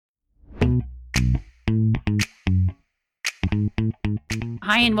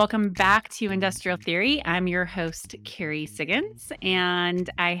Hi, and welcome back to Industrial Theory. I'm your host, Carrie Siggins, and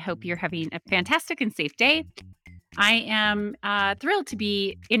I hope you're having a fantastic and safe day. I am thrilled to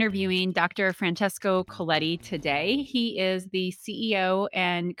be interviewing Dr. Francesco Coletti today. He is the CEO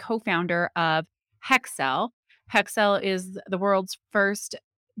and co founder of Hexcel. Hexcel is the world's first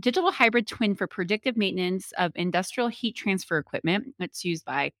digital hybrid twin for predictive maintenance of industrial heat transfer equipment. It's used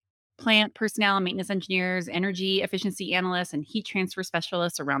by plant personnel, maintenance engineers, energy efficiency analysts, and heat transfer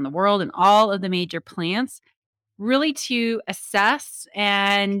specialists around the world and all of the major plants, really to assess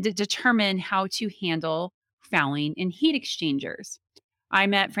and determine how to handle fouling in heat exchangers. I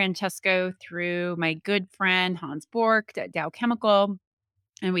met Francesco through my good friend Hans Bork at Dow Chemical,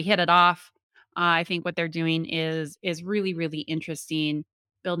 and we hit it off. I think what they're doing is really really interesting,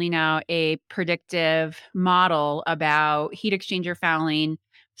 building out a predictive model about heat exchanger fouling,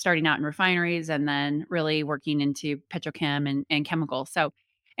 starting out in refineries and then really working into petrochem and chemical. So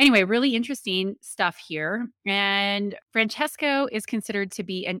anyway, really interesting stuff here. And Francesco is considered to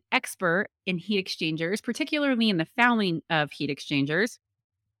be an expert in heat exchangers, particularly in the fouling of heat exchangers.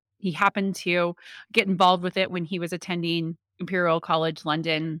 He happened to get involved with it when he was attending Imperial College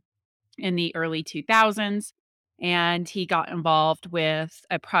London in the early 2000s. And he got involved with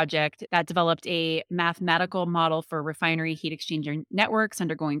a project that developed a mathematical model for refinery heat exchanger networks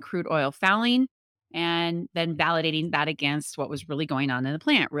undergoing crude oil fouling, and then validating that against what was really going on in the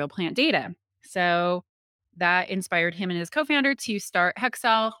plant, real plant data. So that inspired him and his co founder to start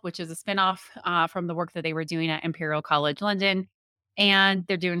Hexcel, which is a spinoff from the work that they were doing at Imperial College London. And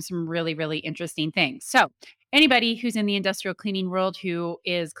they're doing some really, really interesting things. So, anybody who's in the industrial cleaning world who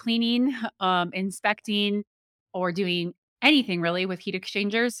is cleaning, inspecting, or doing anything really with heat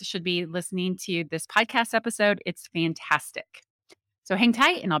exchangers should be listening to this podcast episode. It's fantastic. So hang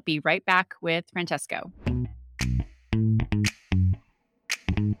tight and I'll be right back with Francesco.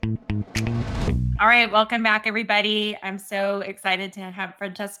 All right, welcome back, everybody. I'm so excited to have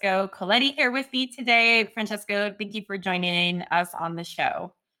Francesco Coletti here with me today. Francesco, thank you for joining us on the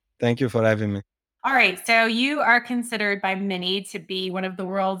show. Thank you for having me. All right. So you are considered by many to be one of the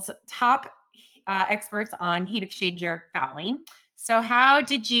world's top experts on heat exchanger fouling. So, how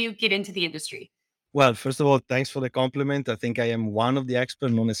did you get into the industry? Well, first of all, thanks for the compliment. I think I am one of the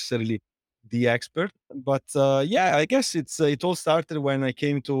experts, not necessarily the expert. But yeah, I guess it all started when I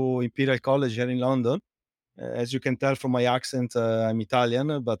came to Imperial College here in London. As you can tell from my accent, I'm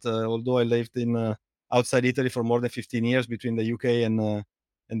Italian, but although I lived in outside Italy for more than 15 years between the UK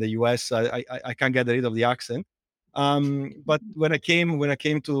and the US, I can't get rid of the accent. But when I came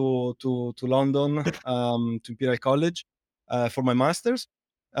to London to Imperial College for my masters,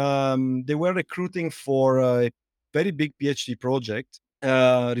 they were recruiting for a very big PhD project,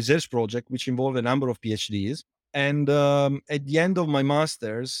 research project, which involved a number of PhDs. And at the end of my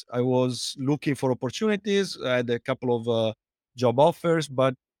masters, I was looking for opportunities. I had a couple of job offers,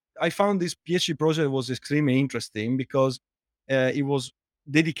 but I found this PhD project was extremely interesting because it was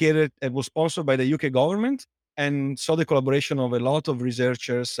dedicated, it was sponsored by the UK government, and saw the collaboration of a lot of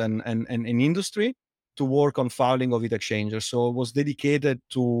researchers and industry to work on fouling of heat exchangers. So it was dedicated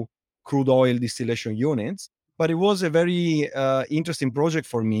to crude oil distillation units. But it was a very interesting project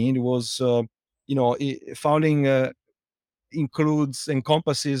for me. It was, fouling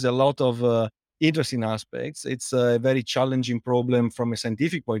encompasses a lot of interesting aspects. It's a very challenging problem from a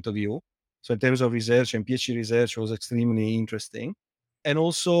scientific point of view. So in terms of research and PhD research was extremely interesting. And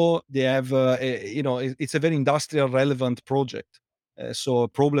also they have, it's a very industrial relevant project. So a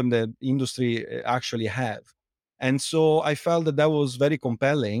problem that industry actually have. And so I felt that that was very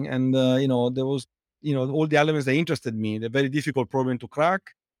compelling. And, there was, all the elements that interested me, the very difficult problem to crack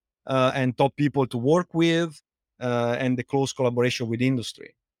and top people to work with and the close collaboration with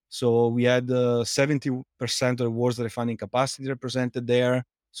industry. So we had 70% of the world's refining capacity represented there.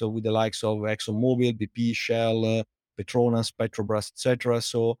 So with the likes of ExxonMobil, BP, Shell, Petronas, Petrobras, etc.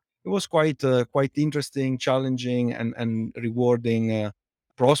 So it was quite interesting, challenging, and rewarding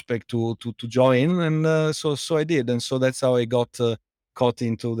prospect to join. And so I did, and so that's how I got caught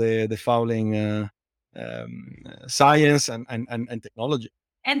into the fouling science and technology.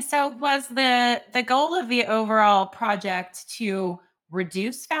 And so, was the goal of the overall project to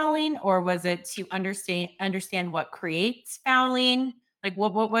reduce fouling, or was it to understand what creates fouling? Like,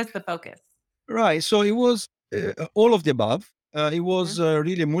 what was the focus? Right. So it was all of the above. It Mhm. was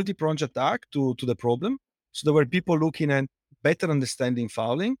really a multi-pronged attack to the problem. So there were people looking at better understanding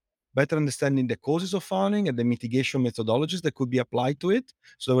fouling, better understanding the causes of fouling and the mitigation methodologies that could be applied to it.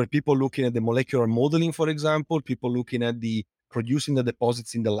 So there were people looking at the molecular modeling, for example, people looking at the producing the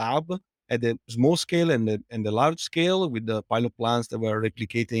deposits in the lab at the small scale and the large scale with the pilot plants that were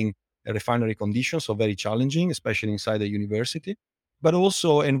replicating refinery conditions, so very challenging, especially inside the university. But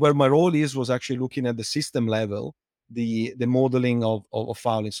also, and where my role is, was actually looking at the system level, the modeling of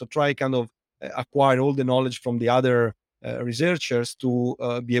fouling. So try kind of acquire all the knowledge from the other researchers to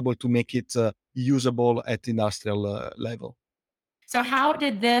be able to make it usable at industrial level. So, how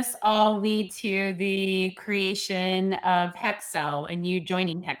did this all lead to the creation of Hexcel and you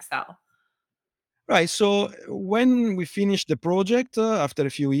joining Hexcel? Right. So when we finished the project after a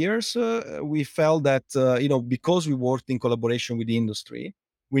few years, we felt that because we worked in collaboration with the industry,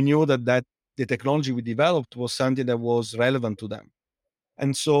 we knew that the technology we developed was something that was relevant to them.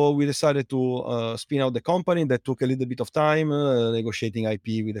 And so we decided to spin out the company. That took a little bit of time, negotiating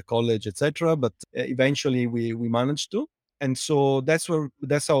IP with the college, etc. But eventually we managed to. And so that's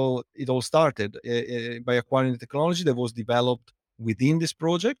how it all started by acquiring the technology that was developed within this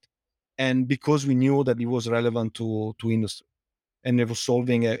project, and because we knew that it was relevant to industry and it was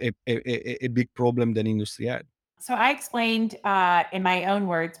solving a big problem that industry had. So, I explained in my own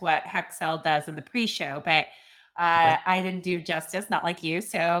words what Hexcel does in the pre-show, but Okay. I didn't do justice, not like you.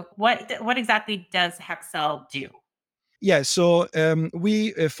 So, what exactly does Hexcel do? Yeah, so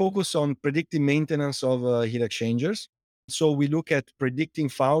we focus on predictive maintenance of heat exchangers. So we look at predicting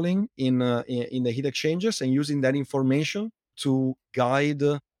fouling in the heat exchangers and using that information to guide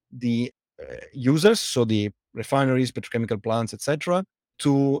the users, so the refineries, petrochemical plants, etc.,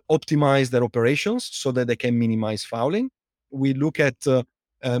 to optimize their operations so that they can minimize fouling. We look at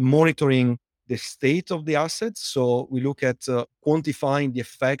monitoring the state of the assets. So we look at quantifying the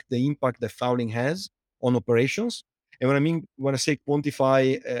effect, the impact that fouling has on operations. And when I say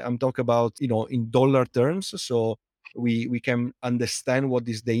quantify, I'm talking about in dollar terms. So we can understand what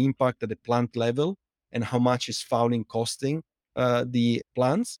is the impact at the plant level and how much is fouling costing the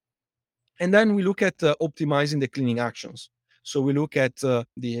plants. And then we look at optimizing the cleaning actions. So we look at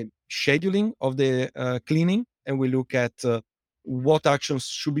the scheduling of the cleaning, and we look at what actions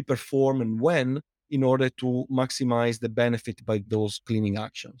should be performed and when, in order to maximize the benefit by those cleaning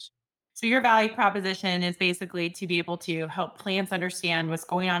actions. So, your value proposition is basically to be able to help plants understand what's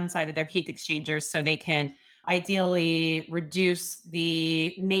going on inside of their heat exchangers so they can ideally reduce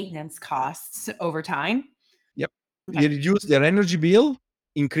the maintenance costs over time. Yep. Okay. They reduce their energy bill,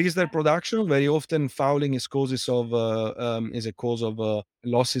 increase their production. Very often, fouling is a cause of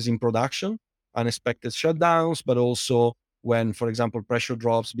losses in production, unexpected shutdowns, but also when, for example, pressure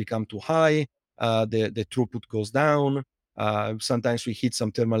drops become too high, the throughput goes down. Sometimes we hit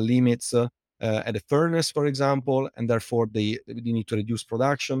some thermal limits at a furnace, for example, and therefore they need to reduce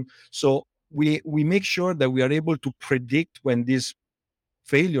production. So we make sure that we are able to predict when these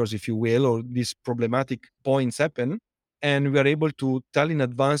failures, if you will, or these problematic points happen. And we are able to tell in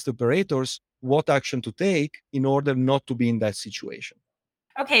advance the operators what action to take in order not to be in that situation.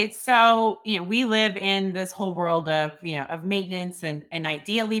 Okay, so we live in this whole world of of maintenance and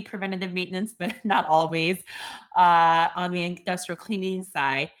ideally preventative maintenance, but not always on the industrial cleaning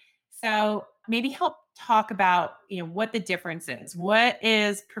side. So maybe help talk about what the difference is. What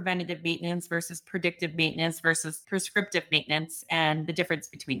is preventative maintenance versus predictive maintenance versus prescriptive maintenance, and the difference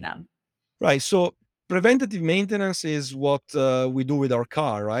between them? Right. So preventative maintenance is what we do with our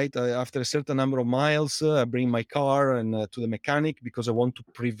car, right? After a certain number of miles, I bring my car and to the mechanic because I want to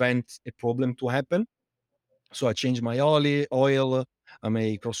prevent a problem to happen. So I change my oil, I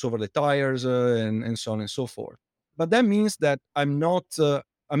may cross over the tires, and so on and so forth. But that means that I'm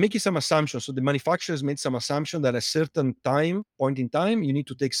making some assumptions. So the manufacturers made some assumption that at a certain point in time, you need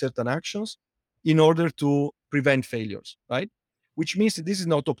to take certain actions in order to prevent failures, right? Which means that this is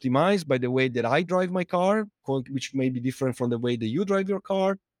not optimized by the way that I drive my car, which may be different from the way that you drive your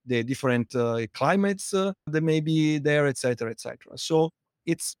car, the different climates that may be there, etc., etc. So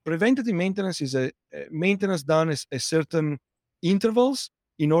it's preventative maintenance is a maintenance done at certain intervals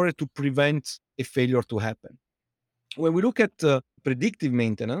in order to prevent a failure to happen. When we look at predictive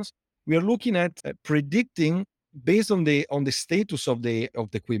maintenance, we are looking at predicting based on the status of the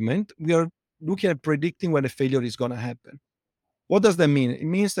equipment. We are looking at predicting when a failure is going to happen. What does that mean? It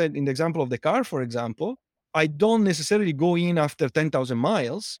means that in the example of the car, for example, I don't necessarily go in after 10,000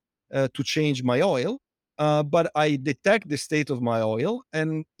 miles to change my oil, but I detect the state of my oil.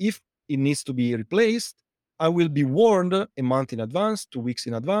 And if it needs to be replaced, I will be warned a month in advance, 2 weeks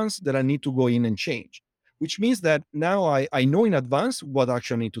in advance, that I need to go in and change, which means that now I know in advance what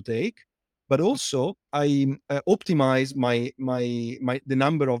action I need to take, but also I optimize the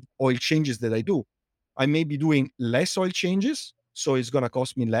number of oil changes that I do. I may be doing less oil changes, so it's gonna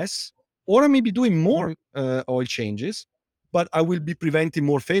cost me less, or I may be doing more oil changes, but I will be preventing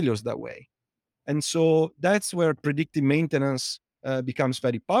more failures that way. And so that's where predictive maintenance becomes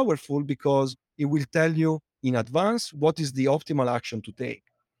very powerful, because it will tell you in advance what is the optimal action to take.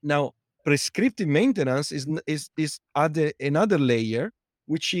 Now, prescriptive maintenance is another layer,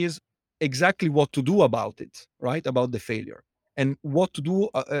 which is exactly what to do about it, right? About the failure and what to do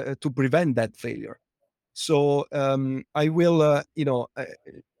to prevent that failure. So I will,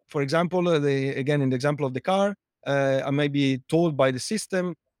 for example, again in the example of the car, I may be told by the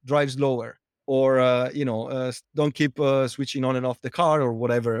system drive slower, or don't keep switching on and off the car, or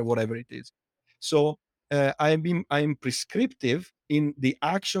whatever it is. So I'm prescriptive in the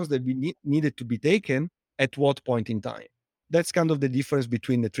actions that needed to be taken at what point in time. That's kind of the difference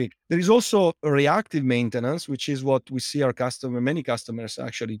between the three. There is also reactive maintenance, which is what we see many customers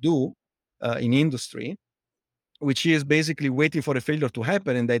actually do in industry, which is basically waiting for a failure to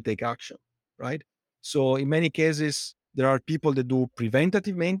happen and they take action, right? So in many cases, there are people that do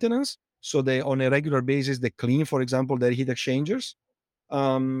preventative maintenance. So they, on a regular basis, they clean, for example, their heat exchangers.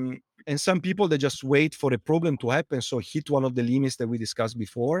 And some people, they just wait for a problem to happen. So hit one of the limits that we discussed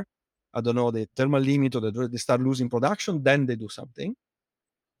before. I don't know, the thermal limit, or they start losing production, then they do something.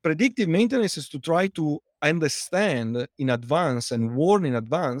 Predictive maintenance is to try to understand in advance and warn in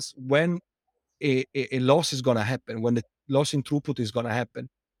advance when a loss is going to happen, when the loss in throughput is going to happen,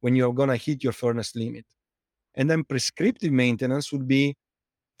 when you're going to hit your furnace limit. And then prescriptive maintenance would be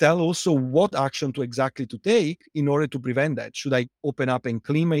tell also what action to exactly to take in order to prevent that. Should I open up and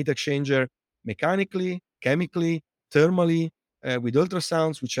clean my heat exchanger mechanically, chemically, thermally, with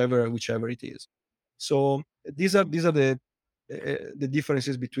ultrasounds, whichever it is. So these are the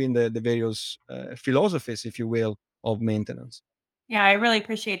differences between the various philosophies, if you will, of maintenance. Yeah, I really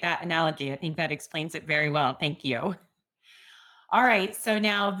appreciate that analogy. I think that explains it very well. Thank you. All right. So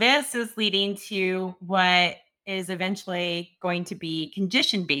now this is leading to what is eventually going to be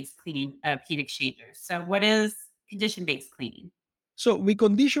condition based cleaning of heat exchangers. So, what is condition based cleaning? So with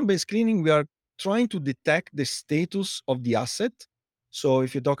condition-based cleaning, we are trying to detect the status of the asset. So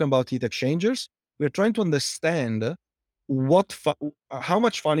if you're talking about heat exchangers, we're trying to understand how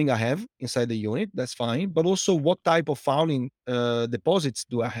much fouling I have inside the unit. That's fine, but also what type of fouling deposits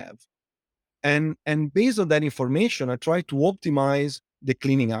do I have, and based on that information, I try to optimize the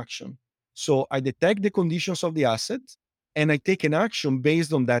cleaning action. So I detect the conditions of the asset, and I take an action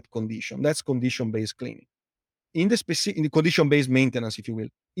based on that condition. That's condition-based cleaning. In the condition-based maintenance, if you will.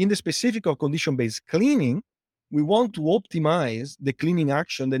 In the specific of condition-based cleaning, we want to optimize the cleaning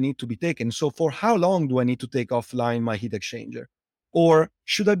action that need to be taken. So for how long do I need to take offline my heat exchanger? Or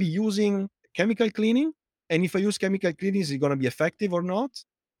should I be using chemical cleaning? And if I use chemical cleaning, is it going to be effective or not?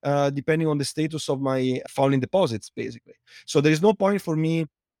 Depending on the status of my fouling deposits, basically. So there is no point for me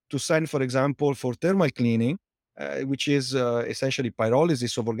to send, for example, for thermal cleaning, which is essentially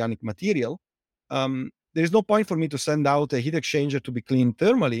pyrolysis of organic material. There is no point for me to send out a heat exchanger to be cleaned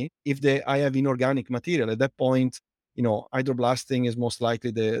thermally if I have inorganic material. At that point, hydroblasting is most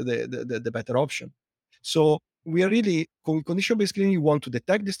likely the better option. So we are really condition-based cleaning. You want to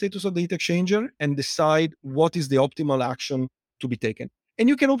detect the status of the heat exchanger and decide what is the optimal action to be taken. And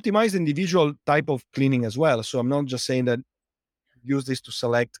you can optimize the individual type of cleaning as well. So I'm not just saying that use this to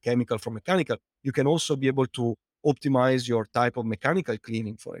select chemical from mechanical. You can also be able to optimize your type of mechanical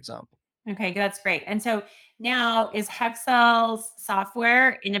cleaning, for example. Okay, that's great. And so now is Hexcel's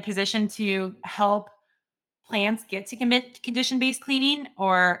software in a position to help plants get to commit condition based cleaning,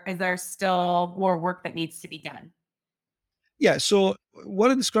 or is there still more work that needs to be done? Yeah. So what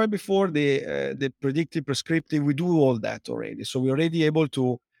I described before, the predictive, prescriptive, we do all that already. So we're already able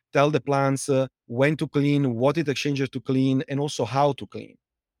to tell the plants when to clean, what heat exchanger to clean, and also how to clean.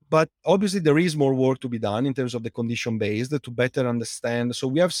 But obviously, there is more work to be done in terms of the condition based to better understand. So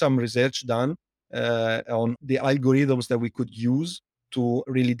we have some research done on the algorithms that we could use to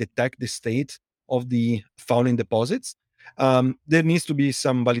really detect the state of the fouling deposits. There needs to be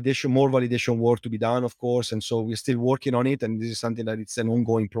some more validation work to be done, of course, and so we're still working on it. And this is something that it's an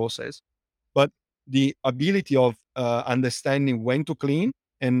ongoing process. But the ability of understanding when to clean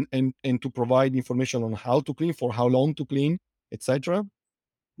and to provide information on how to clean, for how long to clean, etc.,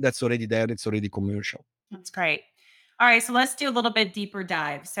 that's already there. It's already commercial. That's great. All right, so let's do a little bit deeper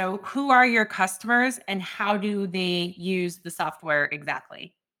dive. So, who are your customers and how do they use the software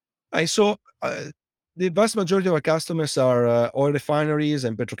exactly? So the vast majority of our customers are oil refineries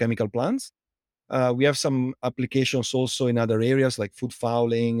and petrochemical plants. We have some applications also in other areas like food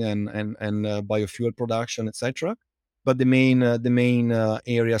fouling and biofuel production, etc. But the main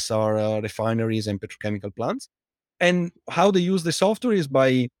areas are refineries and petrochemical plants. And how they use the software is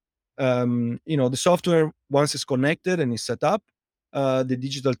by, the software once it's connected and is set up, the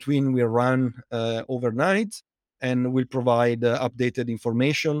digital twin will run overnight and will provide updated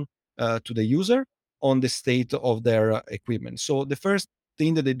information to the user on the state of their equipment. So the first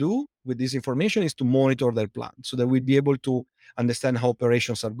thing that they do with this information is to monitor their plant. So they will be able to understand how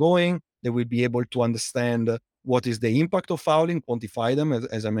operations are going. They will be able to understand what is the impact of fouling, quantify them,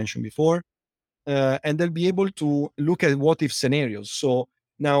 as I mentioned before, and they'll be able to look at what if scenarios. So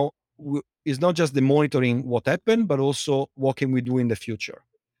now it's not just the monitoring what happened, but also what can we do in the future.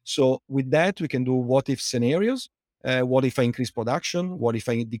 So with that, we can do what if scenarios. What if I increase production? What if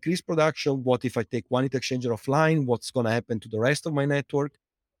I decrease production? What if I take one heat exchanger offline? What's going to happen to the rest of my network?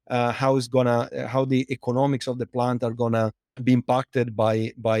 How the economics of the plant are gonna be impacted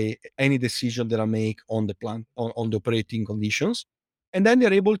by any decision that I make on the plant on the operating conditions. And then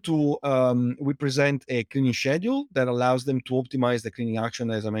they're able to we present a cleaning schedule that allows them to optimize the cleaning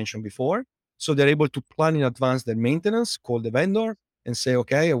action, as I mentioned before. So they're able to plan in advance their maintenance, call the vendor, and say,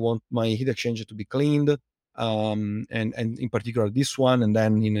 okay, I want my heat exchanger to be cleaned, and in particular this one, and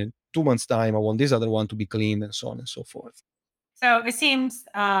then in 2 months' time, I want this other one to be cleaned, and so on and so forth. So it seems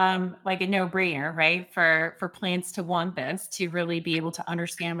like a no-brainer, right? For plants to want this, to really be able to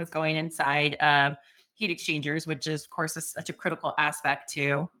understand what's going inside heat exchangers, which is, of course, is such a critical aspect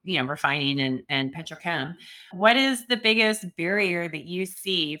to refining and petrochem. What is the biggest barrier that you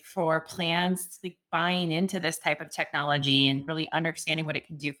see for plants like, buying into this type of technology and really understanding what it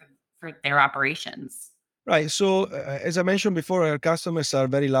can do for their operations? Right. So, as I mentioned before, our customers are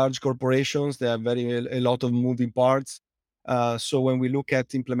very large corporations. They have a lot of moving parts. So, when we look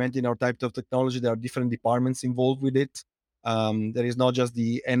at implementing our type of technology, there are different departments involved with it. There is not just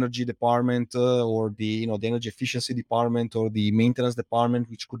the energy department or the energy efficiency department or the maintenance department,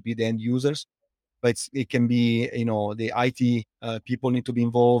 which could be the end users, but it can be the IT people need to be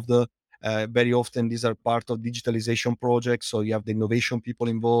involved. Very often these are part of digitalization projects, so you have the innovation people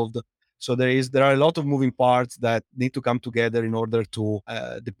involved. So there are a lot of moving parts that need to come together in order to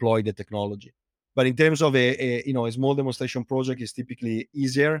deploy the technology. But in terms of a small demonstration project is typically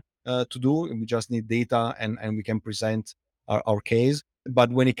easier to do. We just need data and we can present our case. But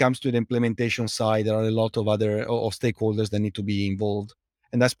when it comes to the implementation side, there are a lot of other of stakeholders that need to be involved,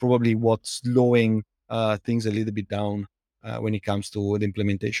 and that's probably what's slowing things a little bit down when it comes to the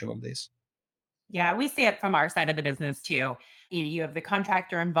implementation of this. Yeah, we see it from our side of the business too. You have the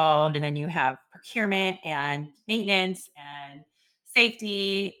contractor involved, and then you have procurement and maintenance and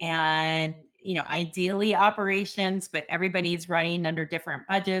safety and ideally operations, but everybody's running under different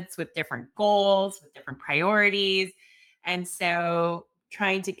budgets with different goals, with different priorities. And so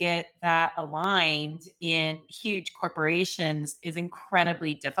trying to get that aligned in huge corporations is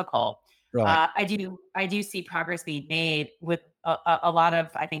incredibly difficult. Right. I do see progress being made with a lot of,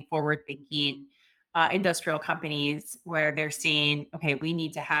 I think, forward thinking industrial companies where they're seeing, okay, we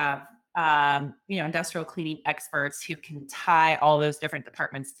need to have industrial cleaning experts who can tie all those different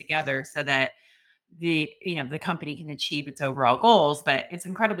departments together so that the company can achieve its overall goals. But it's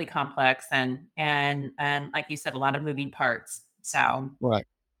incredibly complex and like you said, a lot of moving parts. So Right.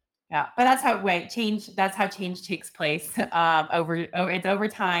 yeah, but that's how change. That's how change takes place it's over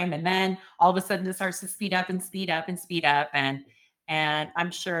time, and then all of a sudden it starts to speed up and speed up and speed up, and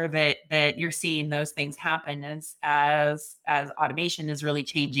I'm sure that you're seeing those things happen as automation is really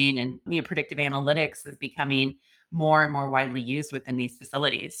changing, and predictive analytics is becoming more and more widely used within these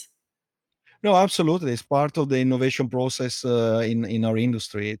facilities. No, absolutely. It's part of the innovation process in our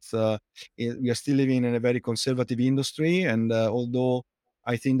industry. We are still living in a very conservative industry, and although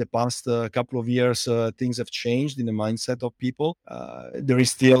I think the past couple of years things have changed in the mindset of people, there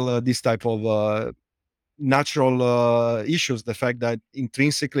is still this type of natural issues. The fact that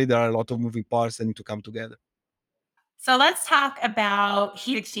intrinsically there are a lot of moving parts that need to come together. So let's talk about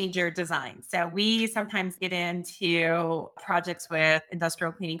heat exchanger design. So we sometimes get into projects with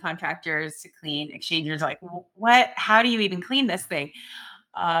industrial cleaning contractors to clean exchangers. Like, what? How do you even clean this thing?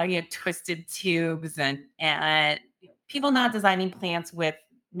 Twisted tubes and people not designing plants with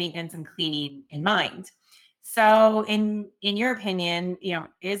maintenance and cleaning in mind. So, in your opinion,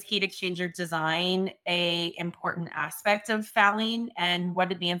 is heat exchanger design a important aspect of fouling, and what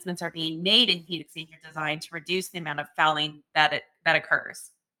advancements are being made in heat exchanger design to reduce the amount of fouling that occurs?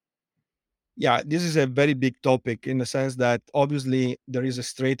 Yeah, this is a very big topic in the sense that obviously there is a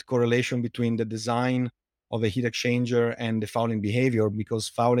straight correlation between the design of a heat exchanger and the fouling behavior, because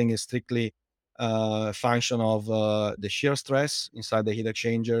fouling is strictly a function of the shear stress inside the heat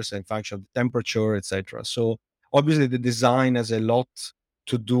exchangers and function of the temperature, etc. So obviously the design has a lot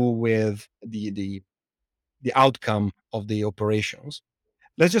to do with the outcome of the operations.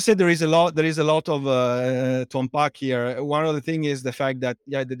 let's just say there is a lot of to unpack here. One of the thing is the fact that,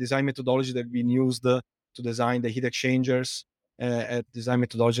 yeah, the design methodology that been used to design the heat exchangers, design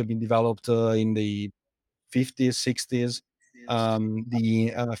methodology have been developed in the 50s, 60s.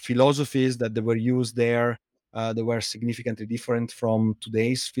 The philosophies that they were used there, they were significantly different from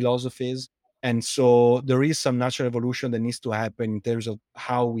today's philosophies. And so there is some natural evolution that needs to happen in terms of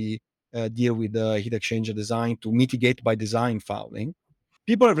how we deal with the heat exchanger design to mitigate by design fouling.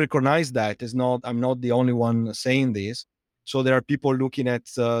 People have recognized that. It's not, I'm not the only one saying this. So there are people looking at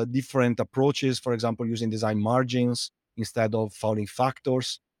different approaches, for example, using design margins instead of fouling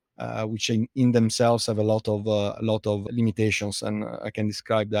factors, which in themselves have a lot of limitations, and I can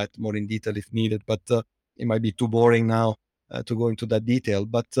describe that more in detail if needed. But it might be too boring now to go into that detail.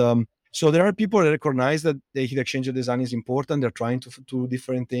 But so there are people that recognize that the heat exchanger design is important. They're trying to do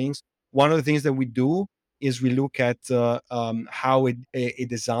different things. One of the things that we do is we look at how a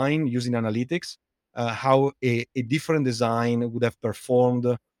design using analytics, how a different design would have performed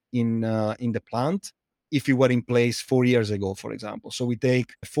in the plant if it were in place 4 years ago, for example. So we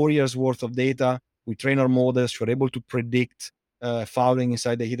take 4 years worth of data, we train our models, we're able to predict fouling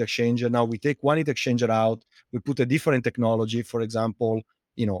inside the heat exchanger. Now we take one heat exchanger out, we put a different technology, for example,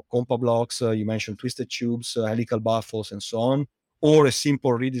 compa blocks, you mentioned twisted tubes, helical baffles, and so on, or a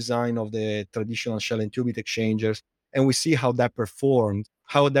simple redesign of the traditional shell and tube heat exchangers, and we see how that performed,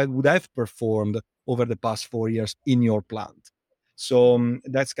 how that would have performed over the past 4 years in your plant. So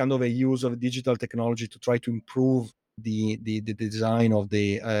that's kind of a use of digital technology to try to improve the design of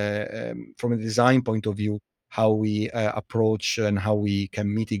the from a design point of view, how we approach and how we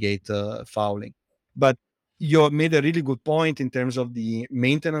can mitigate fouling. But you made a really good point in terms of the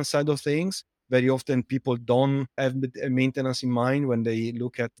maintenance side of things. Very often people don't have maintenance in mind when they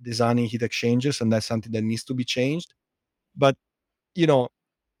look at designing heat exchangers, and that's something that needs to be changed. But you know,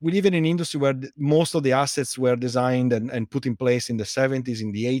 we live in an industry where most of the assets were designed and put in place in the 70s,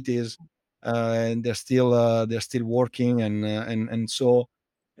 in the 80s, and they're still working, and so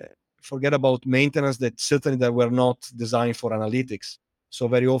uh, forget about maintenance that certainly that were not designed for analytics. So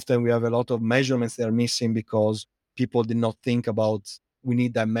very often we have a lot of measurements that are missing because people did not think about, we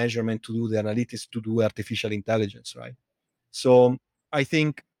need that measurement to do the analytics, to do artificial intelligence, right? So I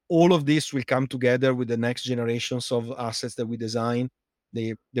think all of this will come together with the next generations of assets that we design.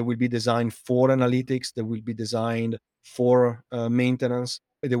 They will be designed for analytics. They will be designed for maintenance.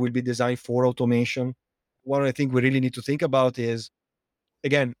 They will be designed for automation. What I think we really need to think about is,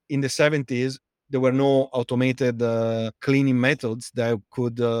 again, in the 70s, there were no automated cleaning methods that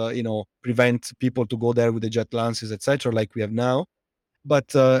could, prevent people to go there with the jet lances, etc., like we have now. But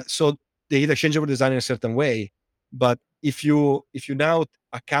so the heat exchanger were designed in a certain way. But if you now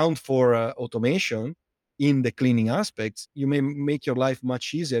account for automation in the cleaning aspects, you may make your life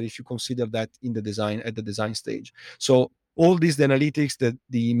much easier if you consider that in the design, at the design stage. So all these, the analytics,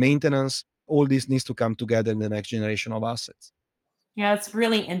 the maintenance, all this needs to come together in the next generation of assets. Yeah, it's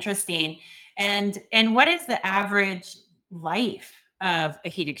really interesting. And what is the average life of a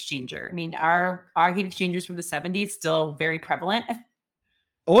heat exchanger? I mean, are heat exchangers from the 70s still very prevalent?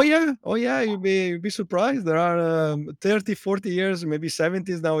 Oh yeah, oh yeah, you'd be surprised. There are 30, 40 years, maybe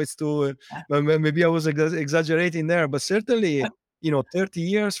 70s now. It's too, maybe I was exaggerating there, but certainly, 30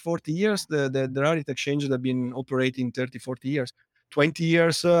 years, 40 years, the rarity exchanges have been operating 30, 40 years. 20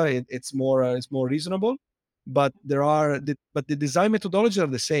 years, it's more reasonable, but the design methodologies are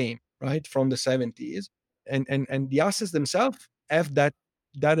the same, right, from the 70s, and the assets themselves have that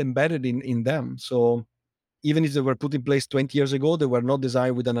embedded in them. So even if they were put in place 20 years ago, they were not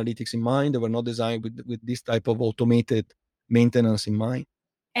designed with analytics in mind. They were not designed with this type of automated maintenance in mind.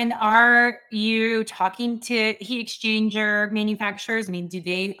 And are you talking to heat exchanger manufacturers? I mean, do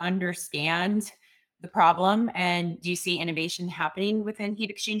they understand the problem? And do you see innovation happening within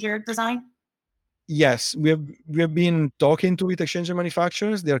heat exchanger design? Yes, we have been talking to heat exchanger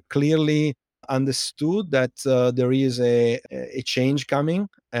manufacturers. They're clearly understood that there is a change coming,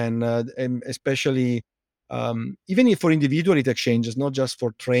 and especially even if for individual heat exchangers, not just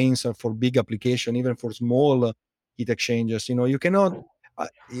for trains or for big application, even for small heat exchangers. You cannot.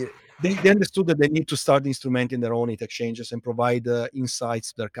 They understood that they need to start instrumenting their own heat exchangers and provide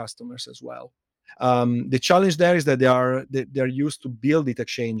insights to their customers as well. The challenge there is that they're used to build heat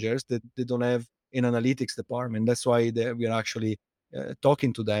exchangers that they don't have in analytics department. That's why we are actually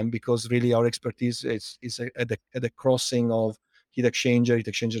talking to them, because really our expertise is at the crossing of heat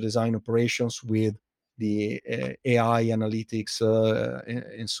exchanger design operations with the AI analytics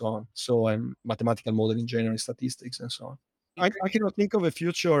and so on. So mathematical modeling, general statistics, and so on. I cannot think of a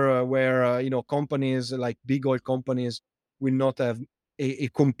future where companies like big oil companies will not have a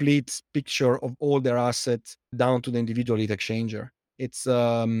complete picture of all their assets down to the individual heat exchanger. It's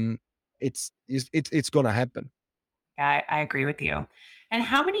it's gonna happen. Yeah, I agree with you. And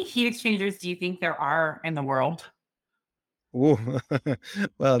how many heat exchangers do you think there are in the world? Ooh.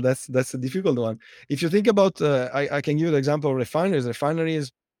 Well, that's a difficult one. If you think about, I can give you the example of refineries.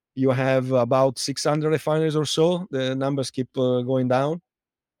 Refineries, you have about 600 refineries or so. The numbers keep going down.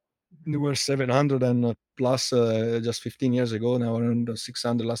 There were 700 and plus just 15 years ago. Now around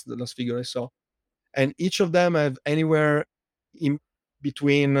 600, the last figure I saw. And each of them have anywhere in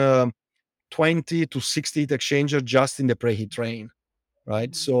between 20 to 60 heat exchanger just in the preheat train,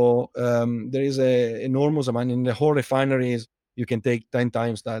 right? Mhm. So there is a enormous amount in the whole refineries. You can take 10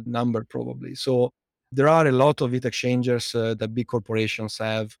 times that number probably. So there are a lot of heat exchangers that big corporations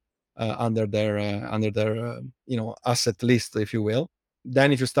have under their asset list, if you will.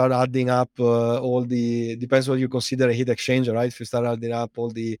 Then if you start adding up all the depends what you consider a heat exchanger, right? If you start adding up all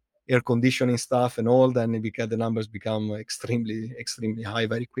the air conditioning stuff and all, then the numbers become extremely high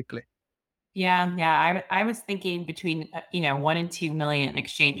very quickly. Yeah, yeah. I was thinking between 1 and 2 million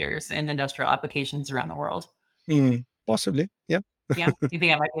exchangers in industrial applications around the world. Possibly, yeah. Yeah, you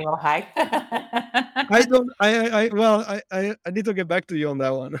think I might be a little high? I don't well, I need to get back to you on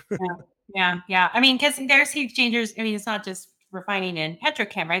that one. Yeah, yeah, yeah. I mean, because there's heat exchangers. I mean, it's not just refining and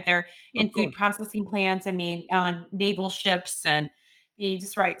petrochem, right? They're Of in food course. processing plants. I mean, on naval ships, and you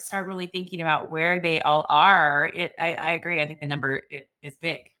just start really thinking about where they all are. I agree. I think the number is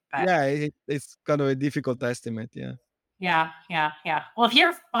big, but Yeah, it's kind of a difficult estimate, yeah. yeah, yeah, yeah. Well, if you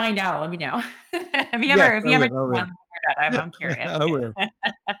ever find out, let me know. Yes, If I you ever will, I will. want to figure it out, I'm curious. I will.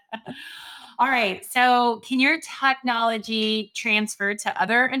 All right. So, can your technology transfer to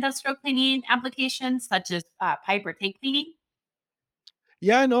other industrial cleaning applications, such as pipe or tank cleaning?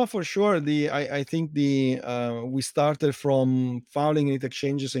 Yeah, no, for sure. I think the we started from fouling heat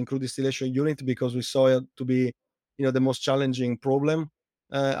exchanges and crude distillation unit because we saw it to be, the most challenging problem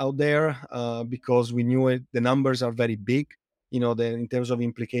out there because we knew it. The numbers are very big. In terms of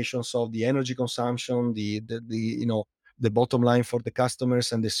implications of the energy consumption, the bottom line for the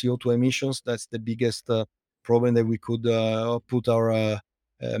customers and the CO2 emissions. That's the biggest problem that we could put our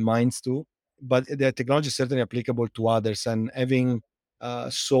minds to. But the technology is certainly applicable to others, and having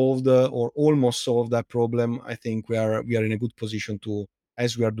solved or almost solved that problem, I think we are in a good position to,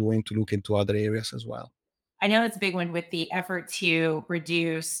 as we are doing, to look into other areas as well. I know it's a big one with the effort to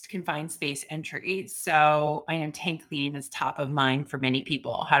reduce confined space entry. So, I know tank cleaning is top of mind for many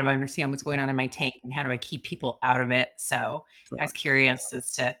people. How do I understand what's going on in my tank and how do I keep people out of it? So, I was curious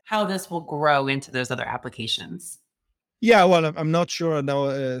as to how this will grow into those other applications. Yeah, well, I'm not sure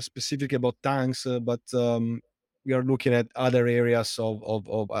now specific about tanks, but we are looking at other areas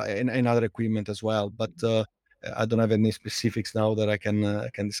and other equipment as well. But I don't have any specifics now that I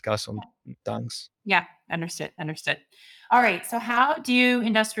can discuss on tanks. Yeah, understood, understood. All right, so how do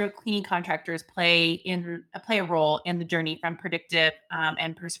industrial cleaning contractors play a role in the journey from predictive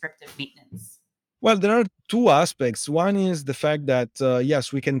and prescriptive maintenance? Well, there are two aspects. One is the fact that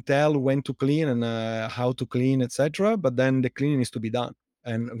yes, we can tell when to clean and how to clean, etc. But then the cleaning needs to be done,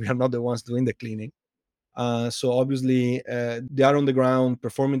 and we are not the ones doing the cleaning. So obviously, they are on the ground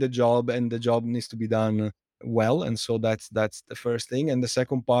performing the job, and the job needs to be done well. And so that's the first thing. And the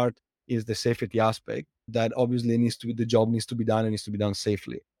second part is the safety aspect. That obviously the job needs to be done and needs to be done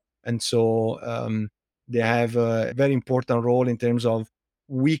safely. And so they have a very important role in terms of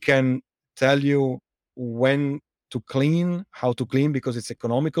we can tell you when to clean, how to clean, because it's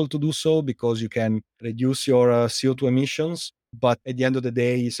economical to do so, because you can reduce your CO2 emissions. But at the end of the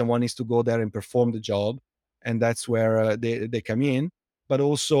day, someone needs to go there and perform the job, and that's where they come in. But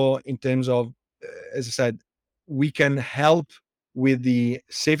also in terms of, as I said, we can help with the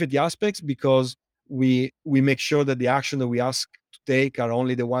safety aspects because we make sure that the action that we ask to take are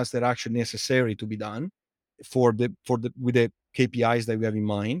only the ones that are actually necessary to be done for the with the KPIs that we have in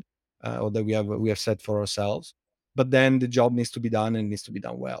mind or that we have set for ourselves. But then the job needs to be done and needs to be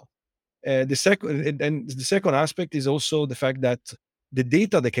done well. The second aspect is also the fact that the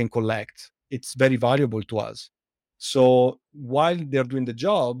data they can collect, it's very valuable to us. So while they're doing the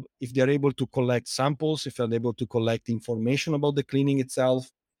job, if they're able to collect samples, if they're able to collect information about the cleaning itself,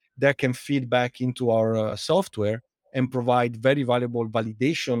 that can feed back into our software and provide very valuable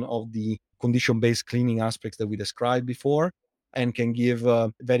validation of the condition-based cleaning aspects that we described before, and can give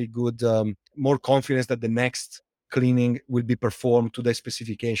very good more confidence that the next cleaning will be performed to the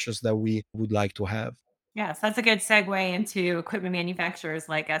specifications that we would like to have. Yes, that's a good segue into equipment manufacturers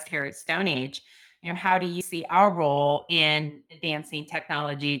like us here at Stone Age. How do you see our role in advancing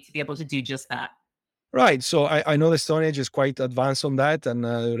technology to be able to do just that? Right. So I know the Stone Age is quite advanced on that and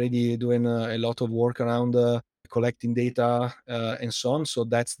already doing a lot of work around collecting data and so on. So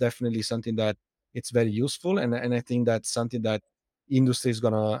that's definitely something that it's very useful, and I think that's something that industry is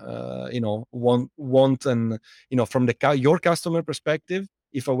gonna want and from your customer perspective.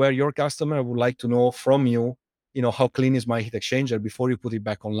 If I were your customer, I would like to know from you, how clean is my heat exchanger before you put it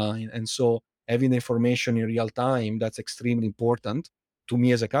back online. And so having the information in real time, that's extremely important to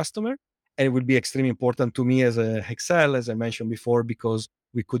me as a customer, and it will be extremely important to me as a Excel, as I mentioned before, because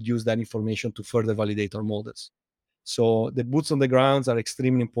we could use that information to further validate our models. So the boots on the grounds are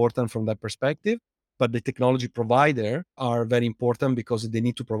extremely important from that perspective, but the technology provider are very important because they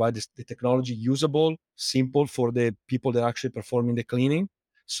need to provide the technology usable, simple for the people that are actually performing the cleaning,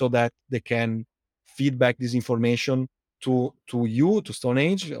 so that they can feedback this information to you, to Stone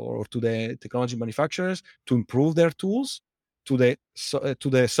Age, or to the technology manufacturers to improve their tools, to the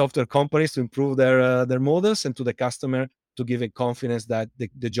software companies to improve their models, and to the customer to give it confidence that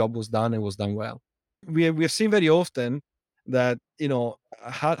the job was done and was done well. We have seen very often that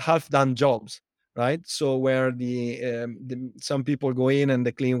half done jobs, right? So where some people go in and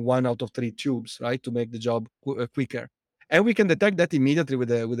they clean one out of three tubes, right, to make the job quicker, and we can detect that immediately with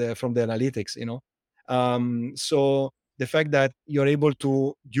the from the analytics. So the fact that you're able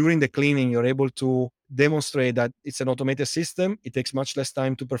to, during the cleaning, you're able to demonstrate that it's an automated system. It takes much less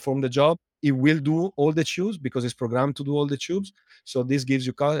time to perform the job. It will do all the tubes because it's programmed to do all the tubes. So this gives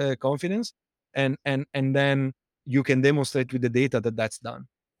you confidence, and then you can demonstrate with the data that that's done.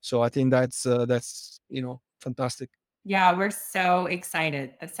 So I think that's fantastic. Yeah, we're so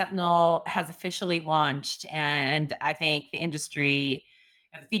excited that Sentinel has officially launched. And I think the industry,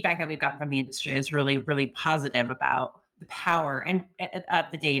 the feedback that we've gotten from the industry is really, really positive about the power of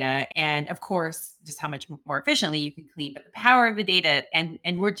the data. And of course, just how much more efficiently you can clean, but the power of the data. And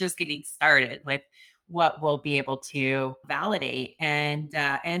we're just getting started with what we'll be able to validate. And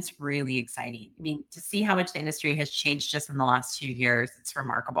it's really exciting. I mean, to see how much the industry has changed just in the last 2 years, it's Yeah,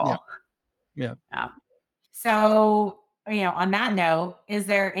 remarkable. yeah. Yeah. So, on that note, is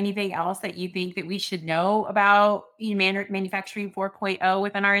there anything else that you think that we should know about manufacturing 4.0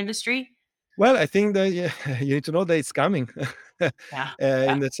 within our industry? Well, I think that, yeah, you need to know that it's coming. Yeah. In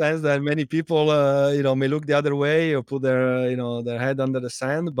Yeah. the sense that many people, may look the other way or put their head under the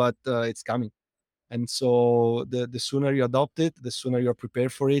sand, but it's coming. And so the sooner you adopt it, the sooner you're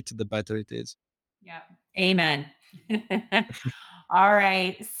prepared for it, the better it is. Yeah. Amen. All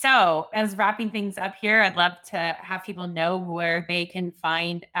right. So, as wrapping things up here, I'd love to have people know where they can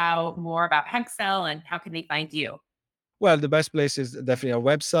find out more about Hexel and how can they find you. Well, the best place is definitely our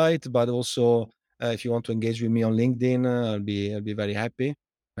website, but also if you want to engage with me on LinkedIn, I'll be very happy,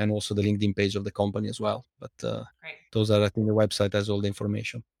 and also the LinkedIn page of the company as well. But Great. those are, I think, the website has all the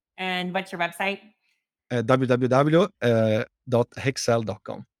information. And what's your website?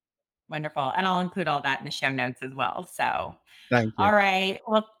 www.hexel.com. Wonderful. And I'll include all that in the show notes as well. So, Thank you. all right.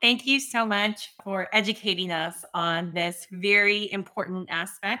 Well, thank you so much for educating us on this very important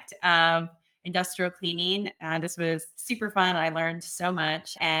aspect of industrial cleaning. This was super fun. I learned so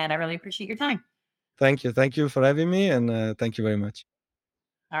much and I really appreciate your time. Thank you. Thank you for having me, and thank you very much.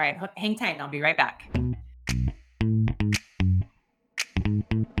 All right. Hang tight and I'll be right back.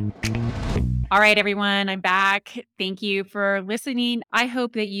 All right, everyone, I'm back. Thank you for listening. I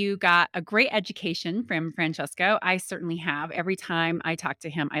hope that you got a great education from Francesco. I certainly have. Every time I talk to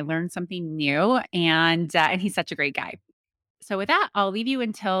him, I learn something new, and he's such a great guy. So, with that, I'll leave you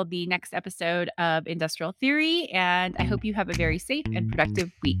until the next episode of Industrial Theory, and I hope you have a very safe and productive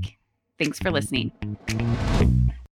week. Thanks for listening.